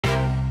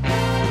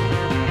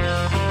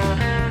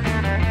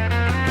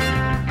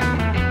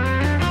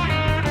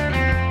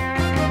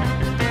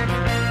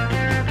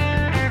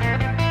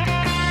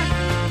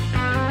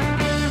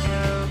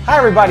Hi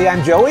everybody,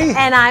 I'm Joey.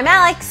 And I'm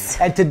Alex.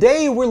 And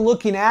today we're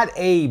looking at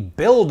a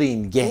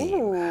building game.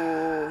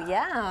 Ooh,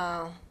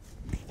 yeah.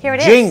 Here it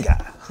is.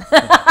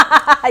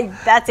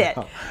 Jenga. That's it.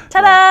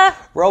 Ta-da!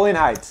 Rolling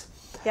heights.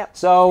 Yep.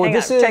 So Hang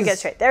this on, is... try to get it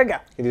straight. There we go.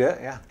 Can you do it?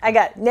 Yeah. I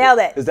got it. Nailed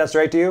it. Is that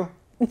straight to you?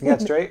 You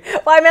got it straight?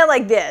 Well, I meant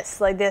like this.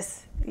 Like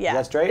this. Yeah. Is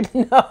that straight?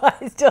 No,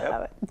 I still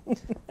have it.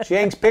 She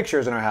hangs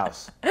pictures in her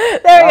house. There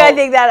we go. I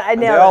think that I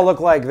nailed it. They all look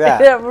like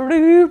that.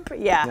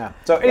 Yeah.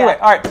 So anyway,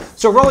 all right.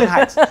 So Rolling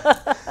Heights.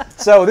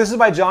 So this is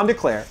by John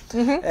DeClaire.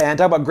 And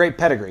talk about great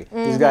pedigree.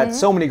 He's got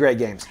so many great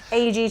games.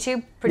 AEG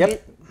too.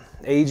 Yep.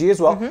 AEG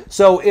as well.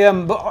 So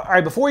all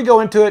right, before we go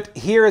into it,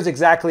 here is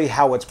exactly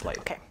how it's played.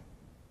 Okay.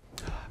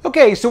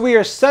 Okay, so we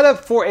are set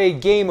up for a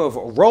game of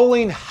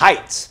Rolling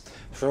Heights.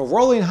 For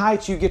Rolling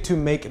Heights, you get to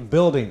make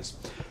buildings.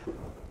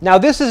 Now,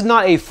 this is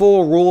not a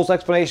full rules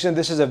explanation.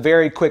 This is a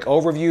very quick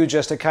overview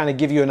just to kind of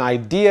give you an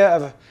idea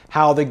of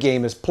how the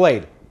game is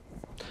played.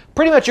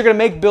 Pretty much, you're going to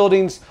make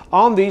buildings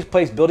on these,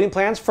 place building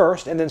plans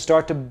first, and then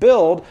start to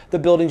build the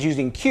buildings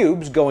using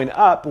cubes going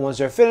up. And once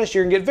they're finished,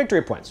 you're going to get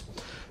victory points.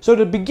 So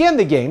to begin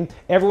the game,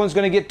 everyone's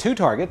going to get 2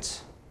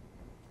 targets.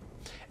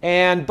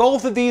 And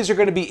both of these are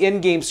going to be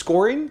in-game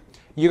scoring.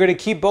 You're going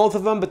to keep both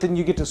of them, but then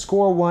you get to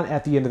score 1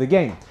 at the end of the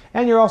game.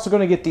 And you're also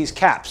going to get these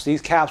caps.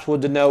 These caps will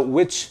denote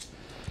which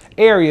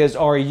areas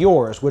are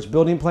yours, which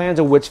building plans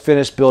and which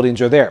finished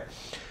buildings are there.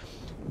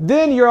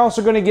 Then you're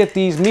also going to get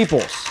these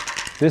meeples.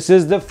 This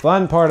is the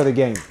fun part of the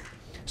game.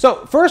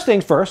 So first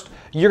things first,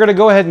 you're going to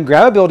go ahead and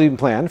grab a building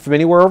plan from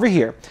anywhere over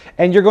here,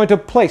 and you're going to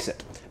place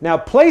it. Now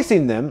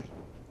placing them,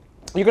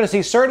 you're going to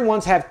see certain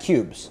ones have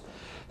cubes.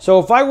 So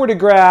if I were to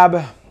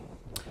grab,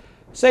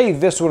 say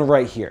this one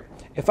right here.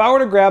 If I were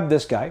to grab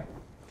this guy,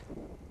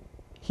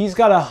 he's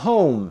got a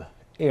home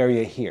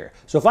area here.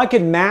 So if I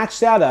could match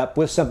that up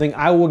with something,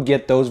 I will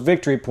get those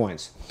victory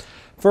points.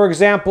 For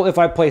example, if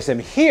I place him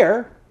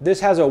here, this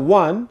has a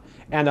 1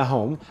 and a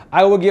home,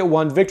 I will get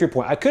 1 victory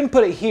point. I couldn't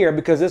put it here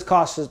because this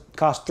costs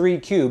 3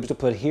 cubes to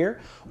put here,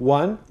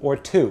 1 or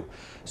 2.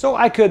 So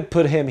I could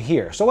put him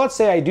here. So let's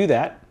say I do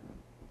that,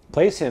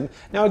 place him.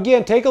 Now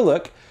again, take a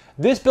look.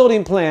 This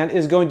building plan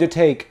is going to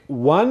take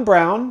 1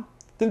 brown,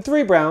 then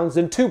 3 browns,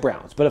 then 2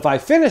 browns. But if I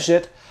finish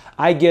it,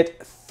 I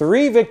get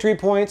 3 victory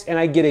points and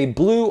I get a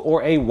blue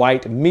or a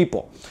white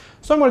meeple.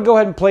 So I'm going to go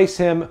ahead and place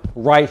him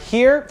right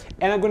here,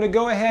 and I'm going to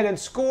go ahead and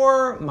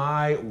score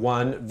my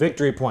 1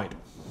 victory point.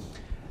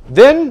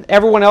 Then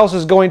everyone else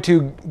is going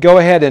to go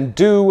ahead and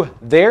do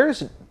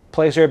theirs,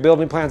 place their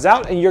building plans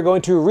out, and you're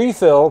going to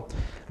refill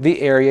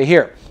the area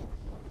here.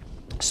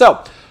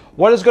 So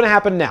what is going to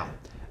happen now?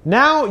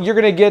 Now you're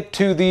going to get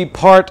to the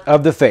part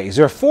of the phase.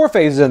 There are 4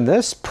 phases in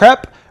this: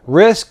 prep,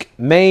 risk,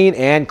 main,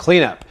 and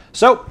cleanup.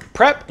 So,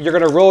 prep, you're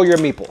going to roll your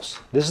meeples.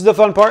 This is the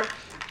fun part.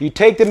 You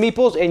take the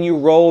meeples and you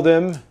roll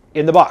them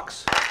in the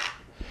box.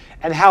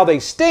 And how they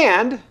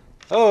stand,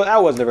 oh,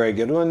 that wasn't a very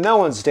good one. No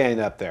one's standing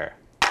up there.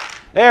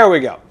 There we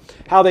go.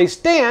 How they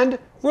stand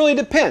really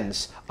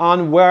depends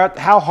on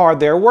how hard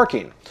they're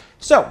working.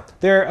 So,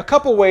 there are a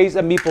couple ways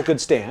a meeple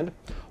could stand.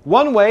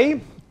 One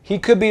way, he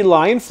could be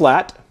lying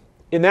flat.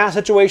 In that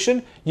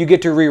situation, you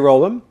get to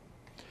re-roll him.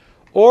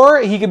 Or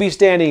he could be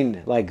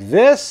standing like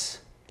this,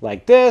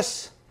 like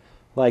this,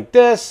 like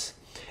this.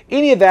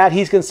 Any of that,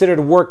 he's considered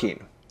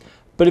working.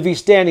 But if he's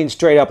standing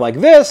straight up like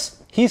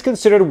this, he's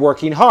considered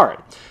working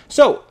hard.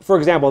 So, for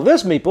example,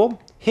 this meeple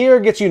here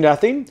gets you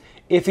nothing.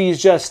 If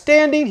he's just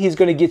standing, he's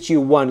going to get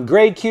you 1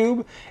 gray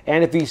cube.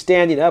 And if he's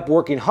standing up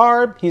working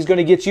hard, he's going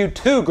to get you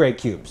 2 gray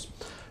cubes.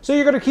 So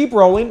you're going to keep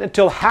rolling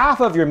until half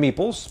of your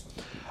meeples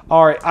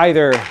are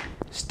either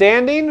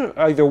standing,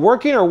 either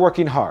working or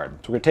working hard.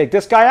 So we're going to take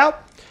this guy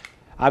out.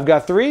 I've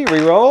got 3,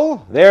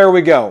 re-roll. There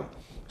we go.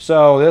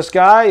 So this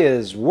guy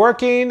is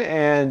working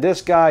and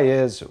this guy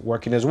is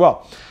working as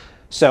well.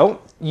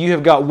 So you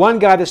have got 1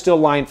 guy that's still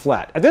lying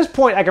flat. At this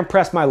point, I can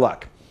press my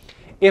luck.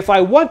 If I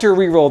want to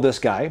re-roll this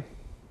guy,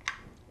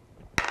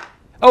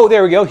 oh,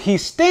 there we go.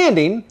 He's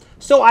standing,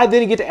 so I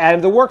then get to add him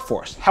to the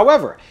workforce.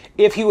 However,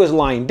 if he was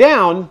lying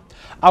down,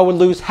 I would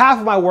lose half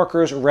of my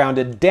workers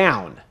rounded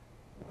down.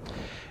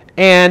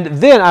 And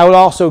then I would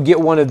also get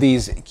 1 of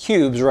these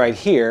cubes right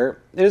here.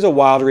 It is a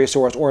wild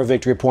resource or a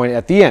victory point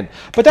at the end.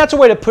 But that's a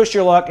way to push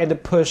your luck and to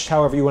push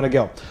however you want to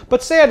go.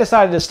 But say I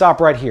decided to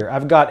stop right here.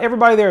 I've got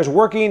everybody there is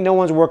working. No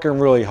one's working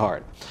really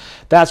hard.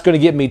 That's going to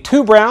get me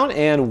 2 brown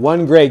and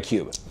 1 gray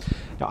cube.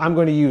 Now I'm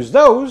going to use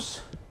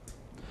those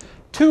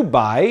to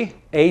buy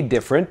a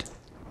different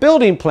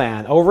building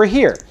plan over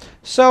here.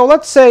 So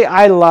let's say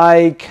I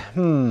like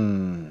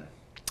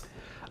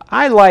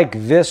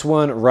this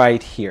one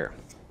right here.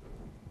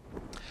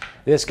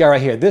 This guy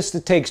right here. This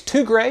takes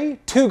 2 gray,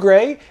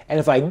 and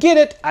if I get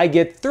it, I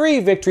get 3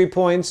 victory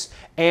points,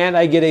 and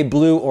I get a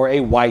blue or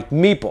a white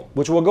meeple,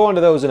 which we'll go into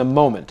those in a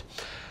moment.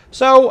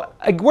 So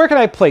where can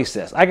I place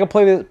this? I can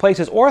place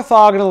this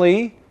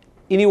orthogonally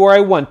anywhere I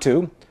want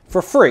to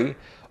for free,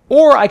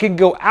 or I can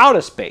go out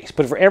of space.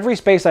 But for every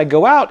space I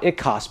go out, it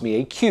costs me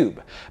a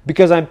cube.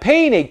 Because I'm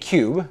paying a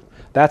cube,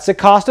 that's the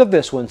cost of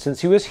this one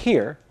since he was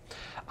here.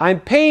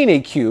 I'm paying a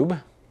cube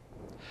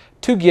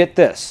to get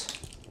this.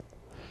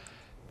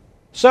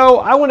 So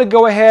I want to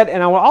go ahead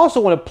and I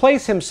also want to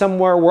place him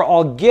somewhere where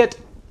I'll get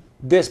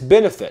this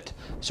benefit.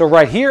 So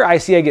right here, I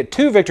see I get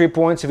 2 victory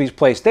points if he's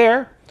placed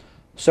there.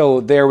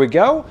 So there we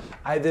go.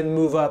 I then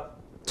move up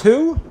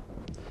 2,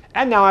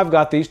 and now I've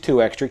got these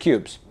 2 extra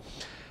cubes.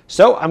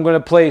 So I'm going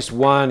to place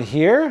one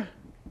here,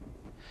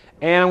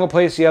 and I'm going to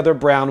place the other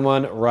brown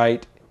one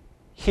right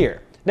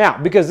here. Now,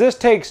 because this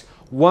takes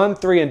 1,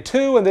 3, and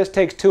 2, and this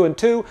takes 2 and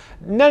 2,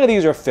 none of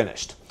these are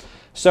finished.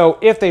 So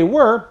if they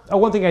were,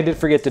 one thing I did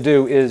forget to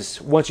do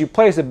is once you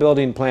place a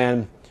building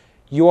plan,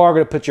 you are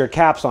going to put your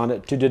caps on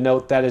it to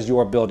denote that is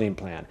your building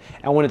plan.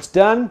 And when it's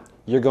done,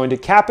 you're going to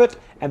cap it,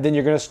 and then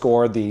you're going to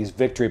score these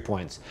victory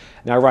points.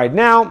 Now, right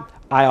now,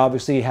 I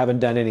obviously haven't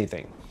done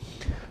anything.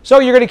 So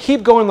you're going to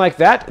keep going like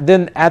that.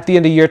 Then at the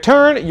end of your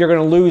turn, you're going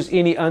to lose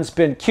any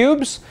unspent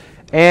cubes,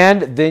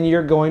 and then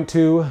you're going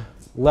to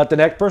let the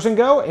next person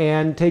go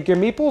and take your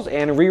meeples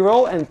and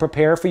re-roll and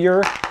prepare for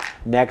your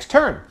next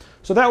turn.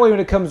 So that way when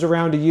it comes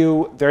around to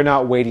you, they're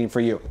not waiting for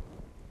you.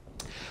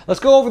 Let's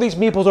go over these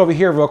meeples over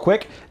here real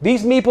quick.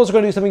 These meeples are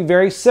going to do something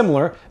very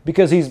similar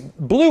because these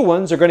blue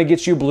ones are going to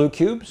get you blue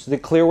cubes. The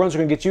clear ones are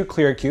going to get you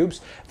clear cubes.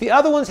 The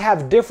other ones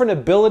have different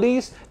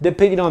abilities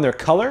depending on their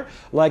color.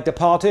 Like the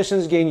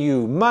politicians gain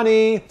you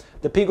money,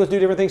 the pink ones do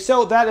different things.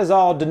 So that is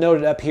all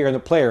denoted up here in the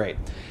player aid.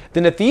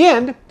 Then at the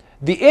end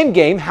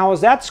game, how is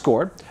that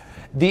scored?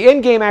 The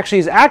end game actually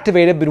is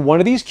activated when one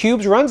of these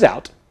cubes runs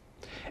out.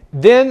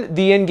 Then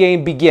the end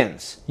game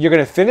begins. You're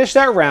going to finish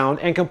that round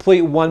and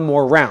complete one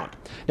more round.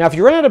 Now, if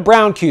you run out of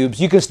brown cubes,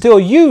 you can still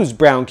use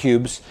brown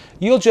cubes.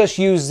 You'll just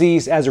use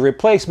these as a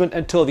replacement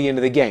until the end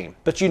of the game,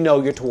 but you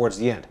know you're towards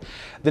the end.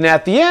 Then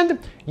at the end,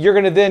 you're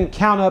going to then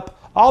count up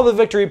all the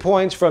victory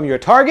points from your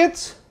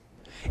targets,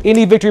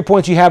 any victory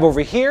points you have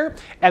over here,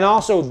 and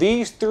also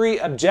these 3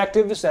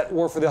 objectives that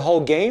were for the whole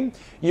game.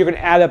 You're going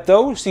to add up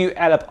those, so you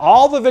add up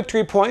all the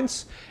victory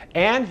points,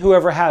 and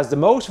whoever has the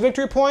most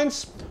victory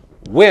points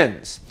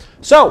wins.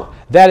 So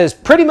that is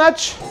pretty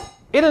much,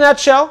 in a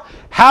nutshell,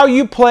 how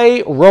you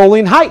play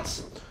Rolling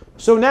Heights.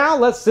 So now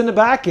let's send it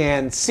back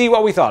and see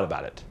what we thought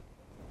about it.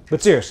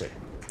 But seriously,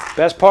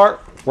 best part,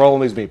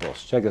 rolling these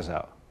meeples. Check this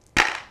out.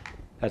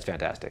 That's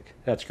fantastic.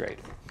 That's great.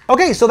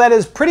 Okay, so that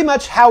is pretty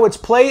much how it's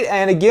played.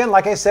 And again,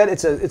 like I said,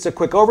 it's a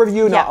quick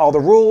overview, not all the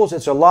rules.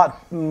 It's a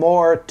lot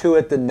more to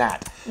it than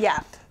that. Yeah.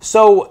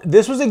 So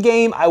this was a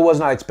game I was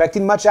not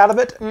expecting much out of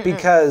it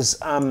because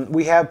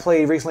we have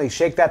played recently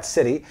Shake That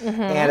City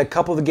and a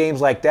couple of the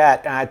games like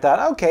that, and I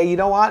thought, okay, you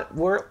know what,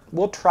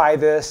 we'll try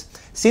this.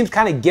 Seems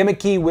kind of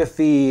gimmicky with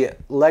the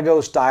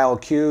Lego style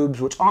cubes,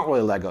 which aren't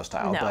really Lego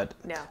style, but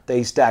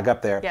they stack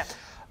up there. Yeah.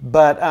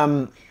 But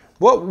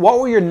what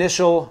were your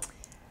initial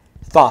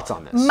thoughts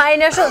on this?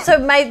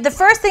 The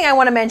first thing I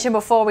want to mention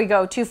before we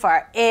go too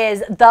far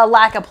is the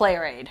lack of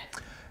player aid.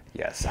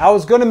 Yes, I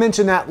was going to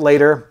mention that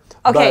later.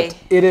 Okay. But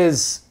it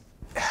is...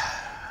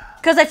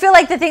 Because I feel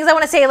like the things I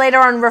want to say later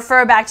on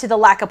refer back to the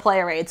lack of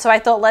player aid. So I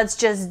thought let's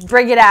just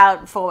bring it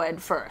out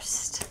forward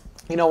first.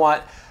 You know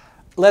what?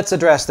 Let's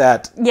address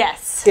that.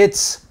 Yes.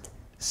 It's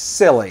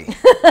silly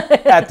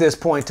at this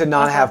point to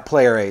not have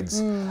player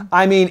aids.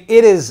 I mean,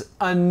 it is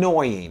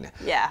annoying.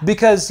 Yeah.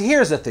 Because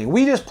here's the thing.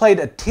 We just played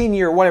a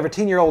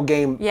 10-year-old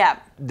game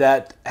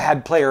that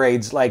had player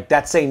aids like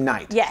that same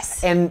night.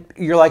 Yes. And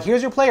you're like,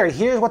 here's your player aid.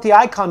 Here's what the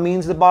icon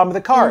means at the bottom of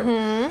the card.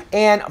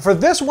 And for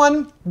this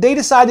one, they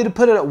decided to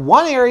put it at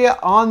one area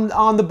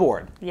on the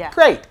board. Yeah.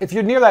 Great, if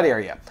you're near that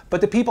area.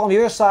 But the people on the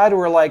other side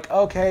were like,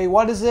 okay,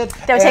 what is it?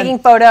 They were taking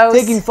photos.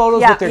 Taking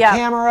photos with their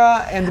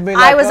camera. And like,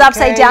 I was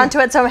upside down to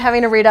it, so I'm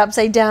having to read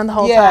upside down the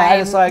whole time. Yeah,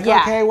 it's like,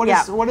 okay, what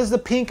does the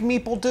pink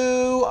meeple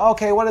do?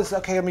 Okay,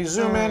 let me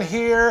zoom in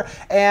here.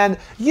 And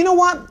you know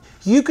what?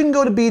 You can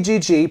go to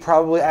BGG,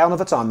 probably, I don't know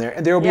if it's on there,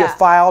 and there will be a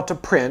file to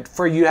print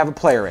for you to have a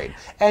player aid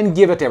and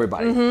give it to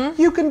everybody.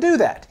 You can do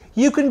that.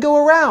 You can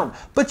go around.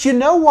 But you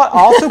know what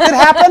also could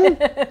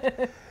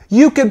happen?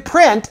 You could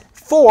print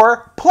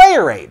 4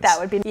 player aids. That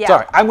would be,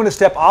 Sorry, I'm going to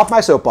step off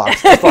my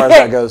soapbox as far as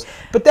that goes.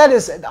 But that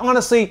is,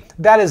 honestly,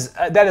 that is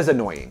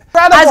annoying.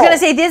 I was going to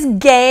say, this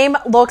game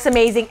looks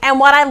amazing. And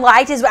what I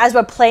liked is as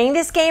we're playing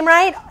this game,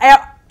 right,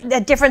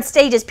 at different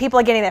stages, people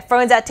are getting their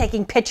phones out,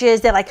 taking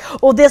pictures. They're like,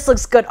 oh, this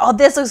looks good. Oh,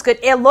 this looks good.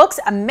 It looks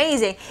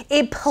amazing.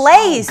 It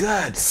plays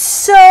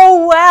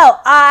so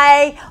well.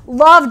 I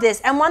love this.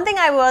 And one thing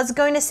I was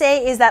going to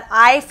say is that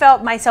I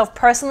felt myself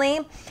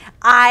personally,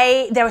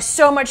 there was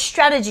so much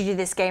strategy to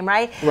this game,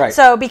 right? Right.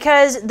 So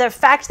because the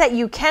fact that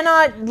you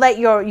cannot let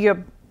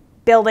your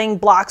building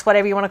blocks,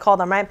 whatever you want to call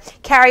them, right,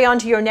 carry on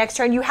to your next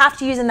turn, you have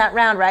to use in that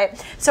round,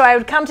 right? So I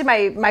would come to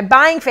my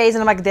buying phase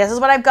and I'm like, this is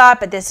what I've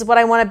got, but this is what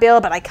I want to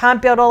build, but I can't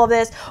build all of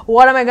this.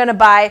 What am I going to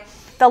buy?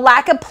 The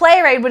lack of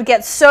player aid would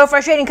get so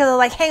frustrating because I was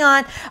like, hang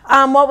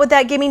on, what would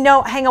that give me?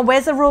 No, hang on,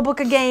 where's the rule book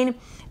again?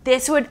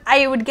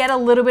 I would get a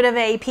little bit of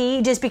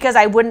AP just because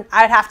I'd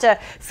have to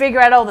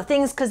figure out all the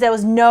things because there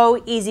was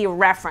no easy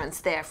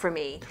reference there for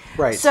me.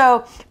 Right.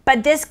 So,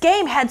 but this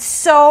game had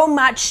so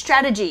much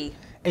strategy.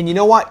 And you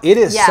know what? It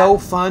is Yeah. so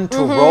fun to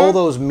roll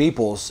those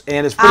meeples,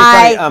 and it's pretty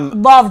funny. I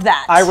love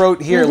that. I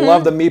wrote here,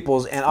 love the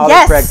meeples, and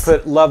autocorrect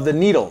put love the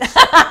needles.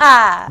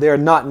 They're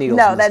not needles.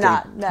 No, in this they're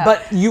game. not, no.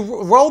 But you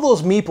roll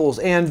those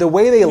meeples, and the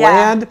way they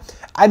land,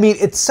 I mean,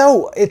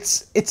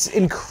 it's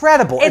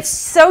incredible. It's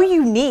so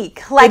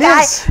unique. Like It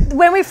is.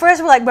 when we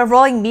first were like, we're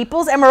rolling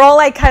meeples, and we're all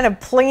like kind of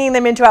plinging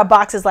them into our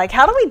boxes. Like,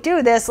 how do we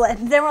do this?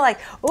 And then we're like,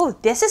 oh,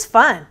 this is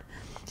fun.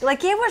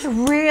 Like, it was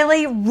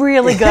really,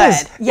 really good.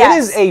 It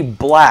is a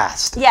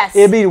blast. Yes.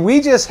 I mean,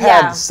 we just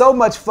had so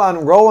much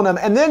fun rolling them.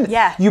 And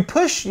then you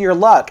push your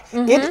luck.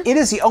 It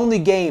is the only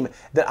game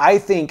that I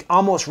think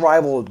almost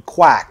rivaled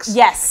Quacks.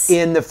 Yes.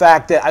 In the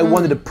fact that I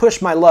wanted to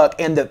push my luck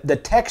and the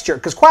texture.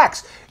 Because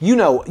Quacks, you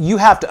know, you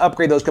have to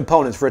upgrade those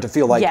components for it to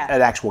feel like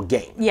an actual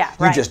game. Yeah,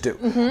 You just do.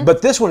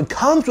 But this one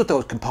comes with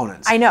those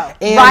components. I know.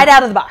 And, right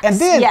out of the box. And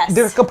then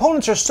their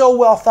components are so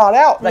well thought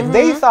out. Like,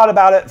 they thought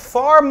about it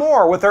far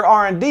more with their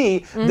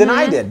R&D than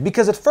I did,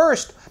 because at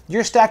first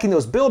you're stacking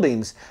those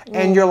buildings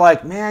and you're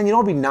like, man, you know,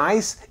 it'd be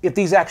nice if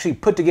these actually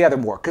put together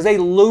more, because they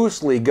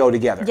loosely go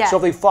together. So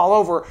if they fall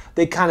over,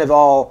 they kind of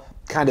all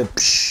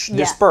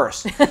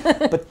disperse.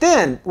 But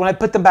then when I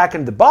put them back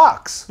into the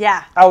box,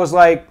 I was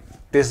like,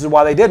 this is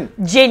why they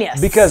didn't. Genius.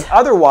 Because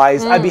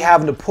otherwise I'd be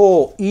having to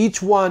pull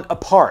each one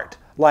apart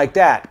like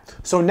that.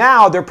 So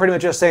now they're pretty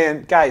much just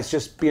saying, guys,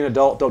 just be an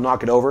adult, don't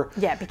knock it over.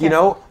 Yeah, be careful. You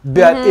know,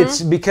 but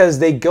it's because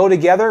they go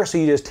together, so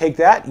you just take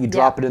that, you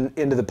drop it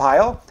into the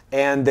pile,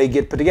 and they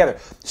get put together.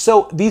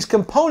 So these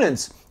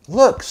components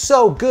look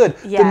so good.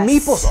 Yes. The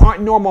meeples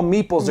aren't normal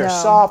meeples. They're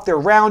soft, they're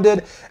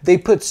rounded. They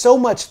put so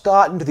much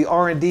thought into the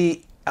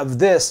R&D of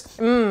this,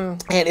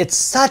 and it's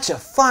such a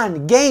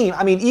fun game.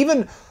 I mean,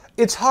 even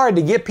it's hard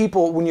to get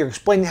people when you're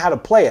explaining how to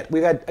play it.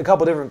 We've had a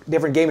couple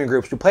different gaming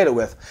groups we played it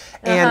with,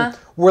 and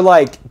we're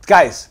like,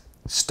 guys,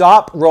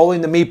 stop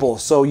rolling the meeples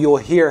so you'll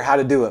hear how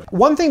to do it.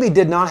 One thing they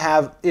did not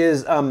have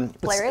is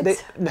player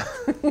hits?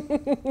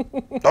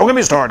 don't get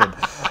me started.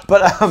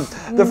 But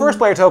the first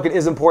player token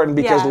is important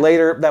because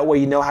later that way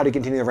you know how to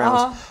continue the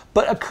rounds.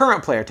 But a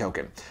current player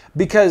token,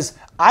 because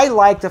I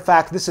like the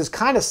fact this is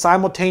kind of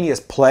simultaneous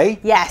play.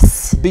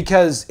 Yes.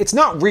 Because it's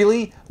not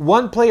really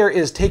one player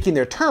is taking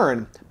their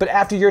turn, but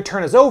after your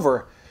turn is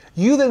over,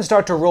 you then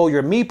start to roll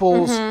your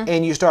meeples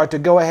and you start to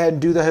go ahead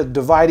and do the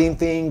dividing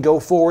thing, go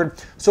forward.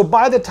 So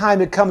by the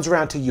time it comes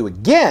around to you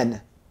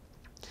again,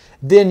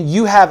 then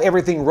you have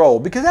everything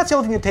rolled, because that's the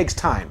only thing that takes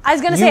time. I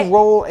was going to say, you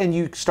roll and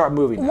you start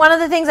moving. One of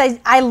the things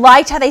I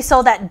liked how they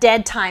solved that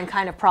dead time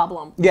kind of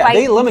problem. Yeah,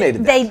 they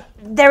eliminated that.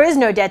 There is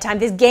no dead time.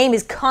 This game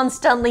is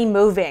constantly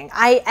moving.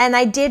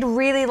 I did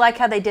really like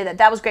how they did it.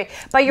 That was great.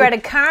 But you're at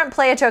a current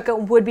player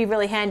token would be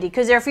really handy,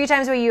 because there are a few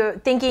times where you're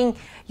thinking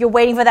you're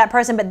waiting for that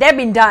person, but they've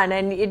been done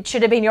and it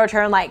should have been your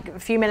turn like a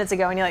few minutes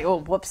ago, and you're like, oh,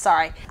 whoops,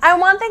 sorry. And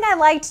one thing I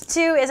liked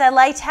too is I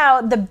liked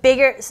how the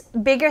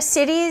bigger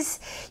cities,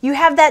 you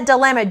have that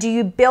dilemma. Do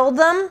you build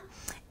them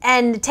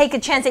and take a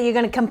chance that you're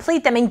going to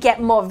complete them and get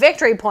more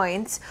victory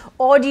points,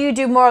 or do you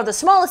do more of the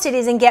smaller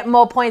cities and get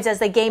more points as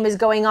the game is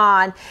going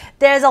on?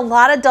 There's a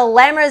lot of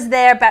dilemmas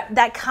there, but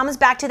that comes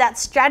back to that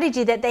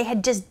strategy that they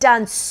had just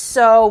done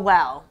so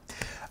well.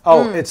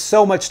 Oh, it's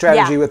so much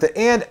strategy with it.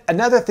 And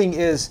another thing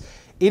is,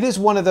 it is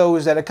one of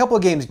those that a couple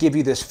of games give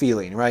you this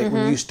feeling, right?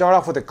 When you start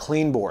off with a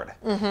clean board,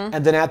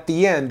 and then at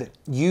the end,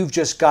 you've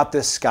just got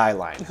this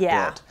skyline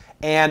built.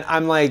 And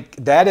I'm like,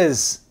 that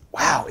is,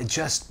 wow, it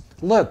just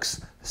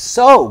looks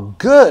so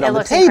good on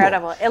the table.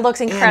 Incredible. It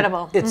looks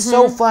incredible. And it's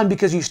so fun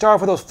because you start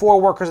off with those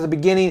 4 workers at the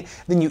beginning,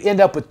 then you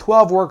end up with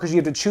 12 workers. You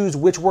have to choose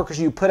which workers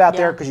you put out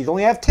there, because you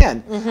only have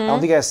 10. I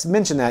don't think I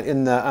mentioned that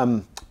in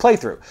the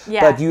playthrough.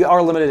 But you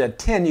are limited at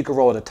 10. You can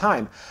roll at a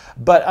time.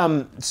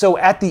 But so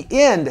at the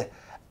end,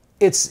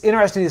 it's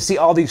interesting to see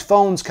all these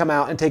phones come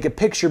out and take a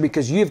picture,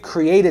 because you've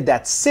created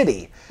that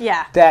city.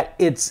 Yeah. That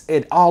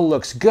it all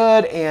looks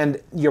good,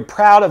 and you're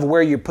proud of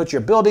where you put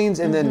your buildings,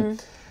 and then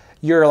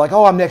you're like,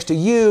 oh, I'm next to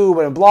you,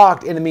 but I'm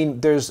blocked. And I mean,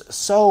 there's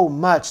so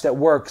much that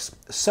works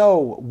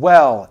so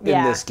well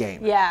in this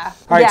game. Yeah.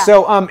 All right.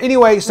 So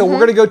anyway, so we're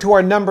going to go to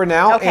our number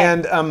now. Okay.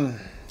 And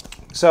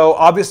so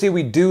obviously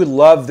we do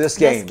love this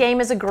game. This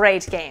game is a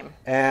great game.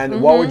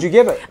 And what would you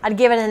give it? I'd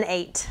give it an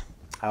 8.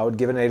 I would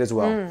give it an 8 as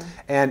well.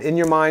 And in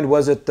your mind,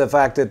 was it the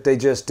fact that they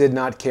just did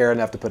not care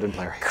enough to put in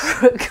player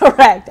rates?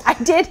 Correct. I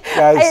did.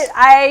 Guys.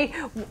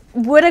 I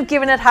would have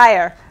given it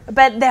higher,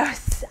 but there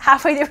was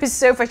halfway there was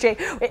so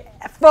frustrating.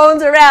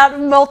 Phones are out,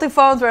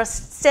 multi-phones were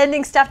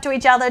sending stuff to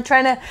each other,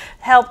 trying to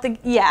help the,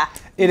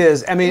 It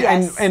is. I mean,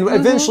 and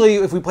eventually,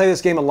 if we play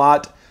this game a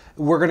lot,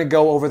 we're going to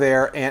go over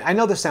there, and I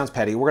know this sounds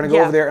petty. We're going to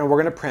go over there, and we're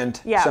going to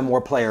print some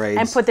more player aids.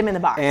 And put them in the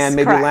box. And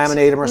maybe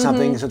laminate them or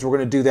something, since we're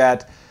going to do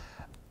that.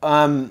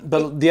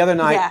 But the other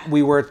night,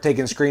 we were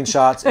taking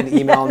screenshots and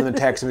emailing them and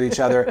texting with each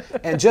other.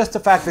 And just the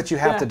fact that you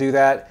have to do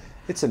that,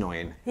 it's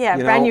annoying. Yeah,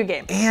 brand new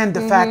game. And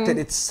the fact that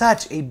it's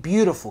such a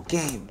beautiful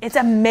game. It's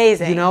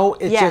amazing. You know,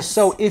 it's just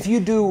so, if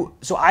you do,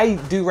 so I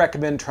do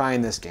recommend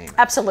trying this game.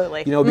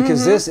 Absolutely. You know,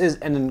 because this is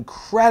an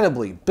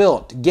incredibly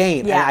built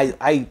game. Yeah. And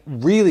I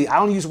really, I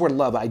don't use the word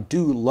love, I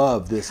do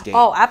love this game.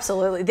 Oh,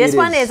 absolutely. This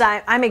one is,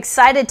 I'm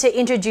excited to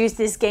introduce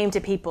this game to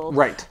people.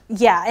 Right.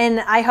 Yeah, and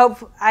I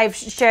hope I've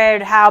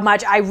shared how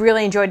much I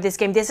really enjoyed this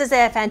game. This is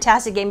a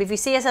fantastic game. If you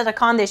see us at a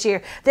con this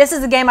year, this is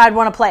the game I'd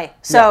want to play.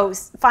 So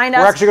find us.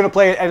 We're actually going to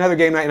play another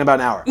game night in about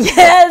an hour.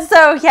 Yeah,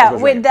 so yeah,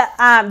 with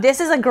the, this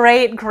is a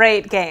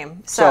great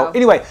game. So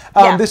anyway,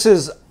 this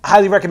is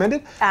highly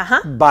recommended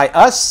by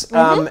us,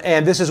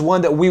 and this is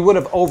one that we would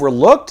have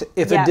overlooked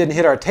if it didn't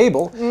hit our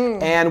table,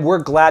 and we're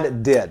glad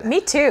it did.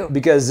 Me too.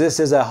 Because this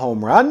is a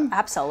home run.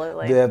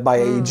 Absolutely. By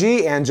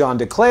AEG and John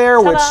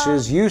DeClaire, which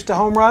is used to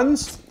home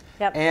runs.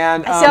 Yep.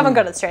 And I still haven't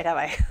got it straight, have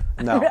I?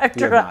 No, you have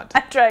not.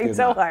 I'm trying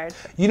so hard.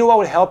 You know what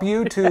would help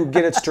you to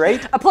get it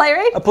straight? A play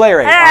rate? A play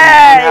rate on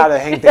how to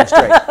hang things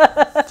straight.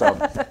 So,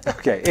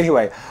 okay,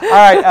 anyway. All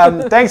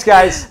right, thanks,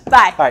 guys.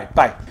 Bye. All right,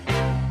 bye.